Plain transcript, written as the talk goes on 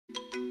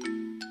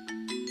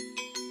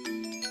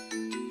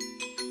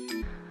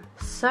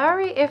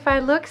sorry if I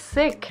look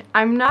sick.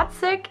 I'm not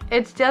sick,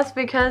 it's just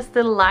because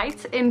the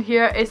light in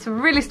here is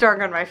really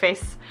strong on my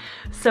face.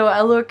 So I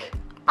look,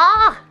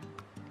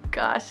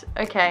 gosh,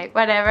 okay,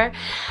 whatever.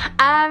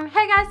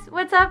 Hey guys,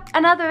 what's up?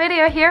 Another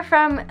video here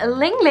from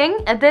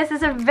Lingling. This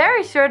is a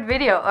very short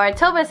video, or I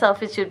told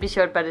myself it should be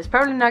short, but it's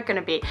probably not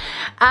gonna be.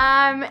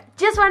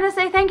 Just want to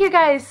say thank you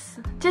guys.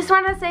 Just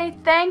want to say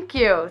thank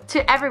you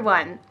to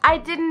everyone. I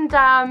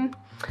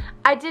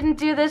didn't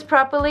do this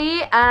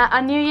properly.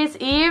 On New Year's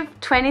Eve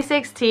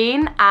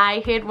 2016,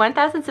 I hit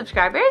 1,000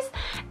 subscribers.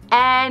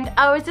 And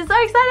I was just so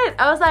excited.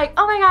 I was like,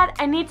 oh my god,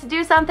 I need to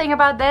do something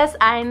about this.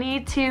 I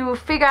need to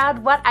figure out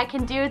what I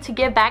can do to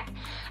give back.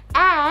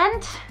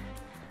 And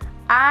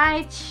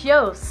I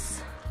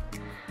chose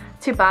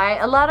to buy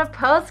a lot of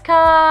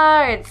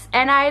postcards.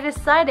 And I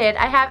decided,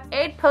 I have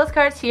 8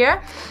 postcards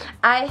here.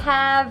 I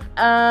have,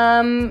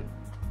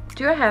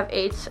 do I have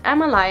 8?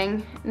 Am I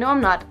lying? No,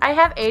 I'm not. I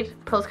have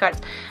 8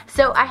 postcards.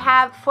 So I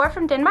have 4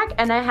 from Denmark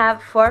and I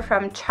have 4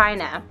 from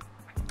China.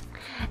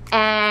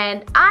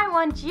 And I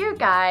want you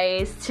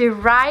guys to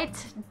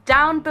write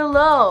down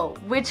below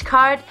which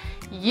card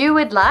you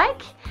would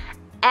like.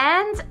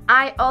 And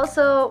I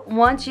also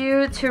want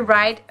you to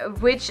write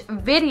which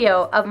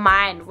video of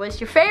mine was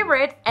your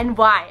favorite and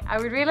why. I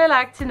would really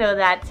like to know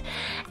that.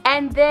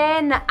 And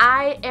then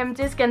I am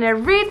just gonna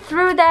read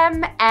through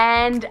them,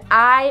 and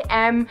I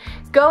am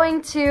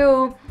going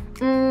to,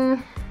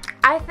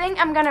 I think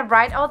I'm gonna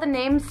write all the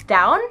names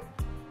down,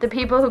 the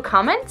people who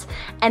comment,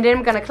 and then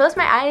I'm gonna close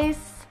my eyes.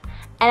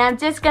 And I'm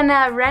just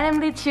gonna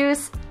randomly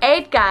choose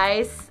 8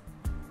 guys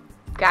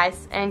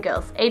and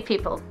girls, 8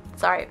 people,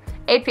 sorry,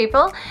 8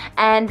 people.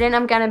 And then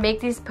I'm gonna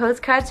make these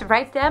postcards,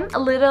 write them a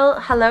little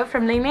hello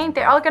from Lingling.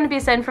 They're all gonna be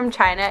sent from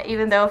China,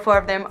 even though 4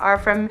 of them are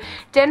from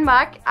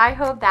Denmark. I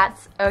hope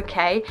that's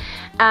okay.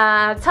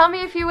 Tell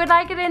me if you would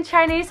like it in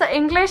Chinese or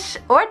English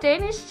or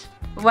Danish.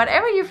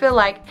 Whatever you feel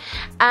like.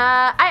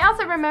 I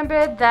also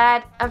remember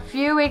that a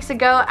few weeks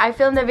ago I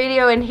filmed a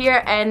video in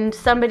here and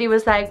somebody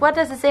was like, what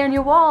does it say on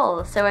your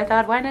wall? So I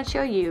thought, why not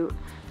show you?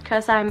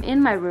 Because I'm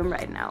in my room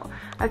right now.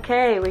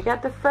 Okay, we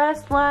got the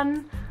first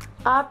one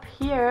up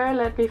here.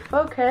 Let me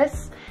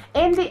focus.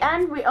 In the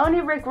end, we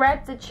only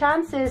regret the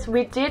chances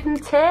we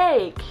didn't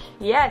take.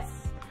 Yes.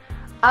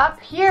 Up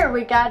here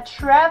we got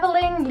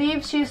traveling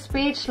leaves you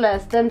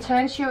speechless, then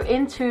turns you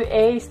into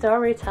a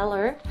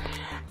storyteller.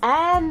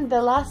 And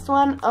the last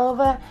one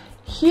over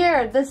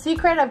here, the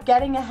secret of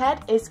getting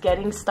ahead is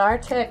getting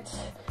started.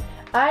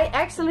 I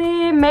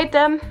actually made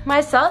them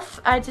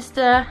myself. I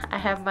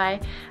have my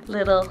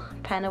little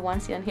panda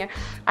onesie on here.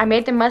 I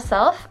made them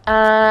myself.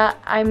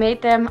 I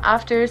made them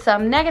after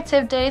some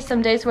negative days,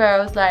 some days where I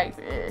was like,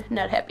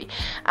 not happy.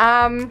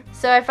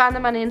 So I found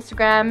them on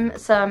Instagram,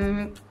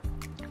 some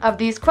of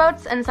these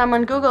quotes and some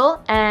on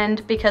Google,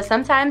 and because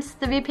sometimes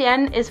the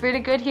VPN is really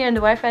good here and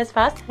the Wi-Fi is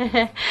fast.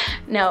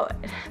 No,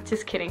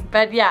 just kidding.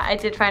 But yeah, I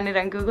did find it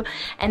on Google,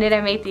 and then I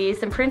made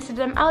these and printed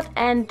them out,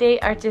 and they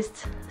are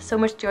just so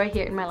much joy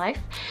here in my life.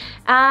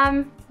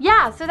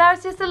 Yeah, so that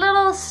was just a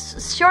little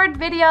short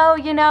video,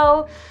 you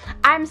know.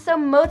 I'm so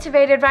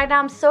motivated right now,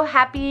 I'm so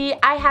happy.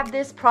 I have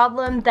this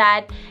problem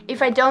that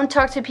if I don't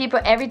talk to people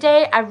every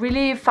day, I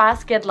really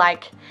fast get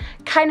like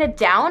kind of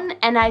down,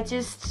 and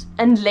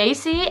and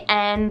lazy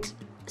and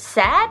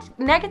sad,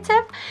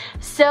 negative.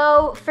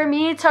 So for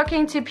me,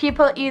 talking to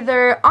people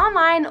either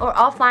online or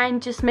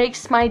offline just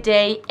makes my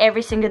day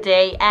every single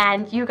day,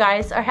 and you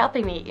guys are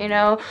helping me, you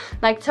know,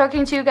 like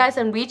talking to you guys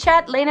on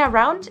Wechat,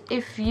 lenaaround,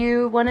 if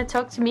you want to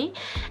talk to me.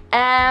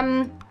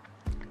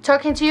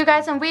 Talking to you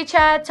guys on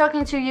Wechat,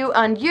 talking to you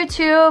on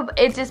YouTube,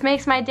 it just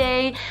makes my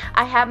day.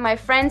 I have my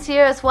friends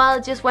here as well.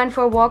 Just went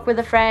for a walk with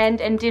a friend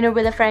and dinner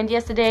with a friend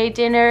yesterday.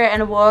 Dinner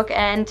and a walk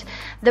and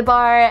the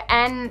bar,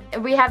 and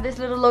we have this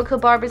little local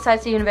bar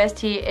besides the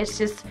university.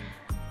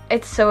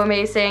 It's so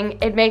amazing.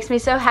 It makes me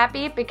so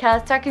happy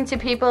because talking to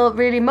people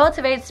really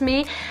motivates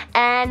me,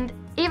 and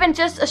even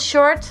just a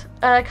short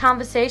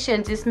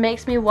conversation just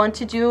makes me want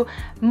to do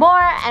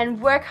more and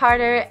work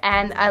harder,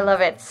 and I love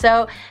it.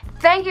 So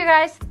thank you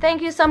guys,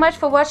 thank you so much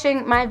for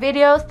watching my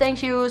videos,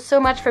 thank you so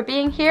much for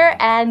being here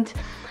and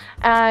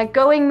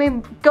going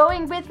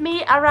with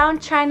me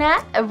around China.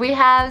 We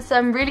have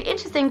some really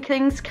interesting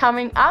things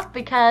coming up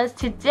because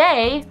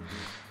today,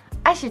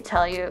 I should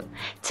tell you,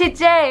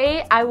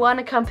 today I won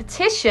a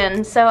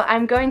competition, so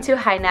I'm going to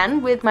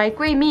Hainan with my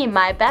Guimi,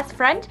 my best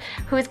friend,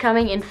 who is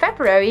coming in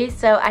February.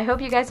 So I hope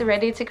you guys are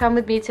ready to come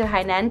with me to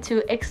Hainan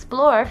to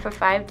explore for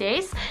 5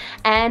 days.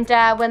 And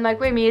when my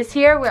Guimi is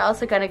here, we're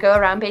also gonna go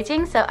around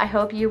Beijing, so I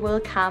hope you will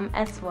come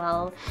as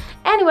well.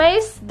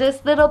 Anyways,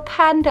 this little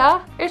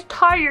panda is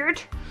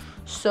tired,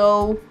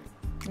 so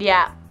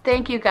yeah,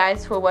 thank you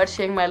guys for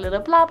watching my little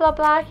blah blah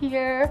blah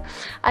here.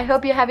 I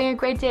hope you're having a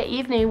great day,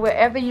 evening,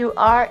 wherever you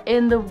are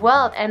in the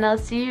world, and I'll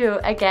see you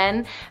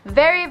again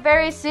very,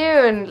 very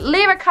soon.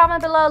 Leave a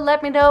comment below,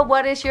 let me know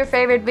what is your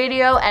favorite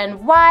video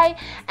and why,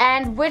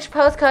 and which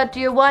postcard do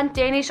you want,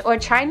 Danish or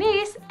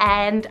Chinese,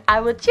 and I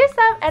will choose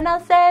them and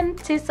I'll send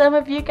to some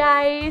of you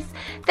guys.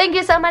 Thank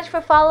you so much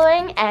for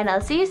following, and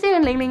I'll see you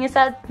soon. Lingling is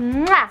out.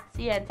 Mwah!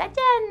 See you. 再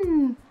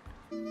见.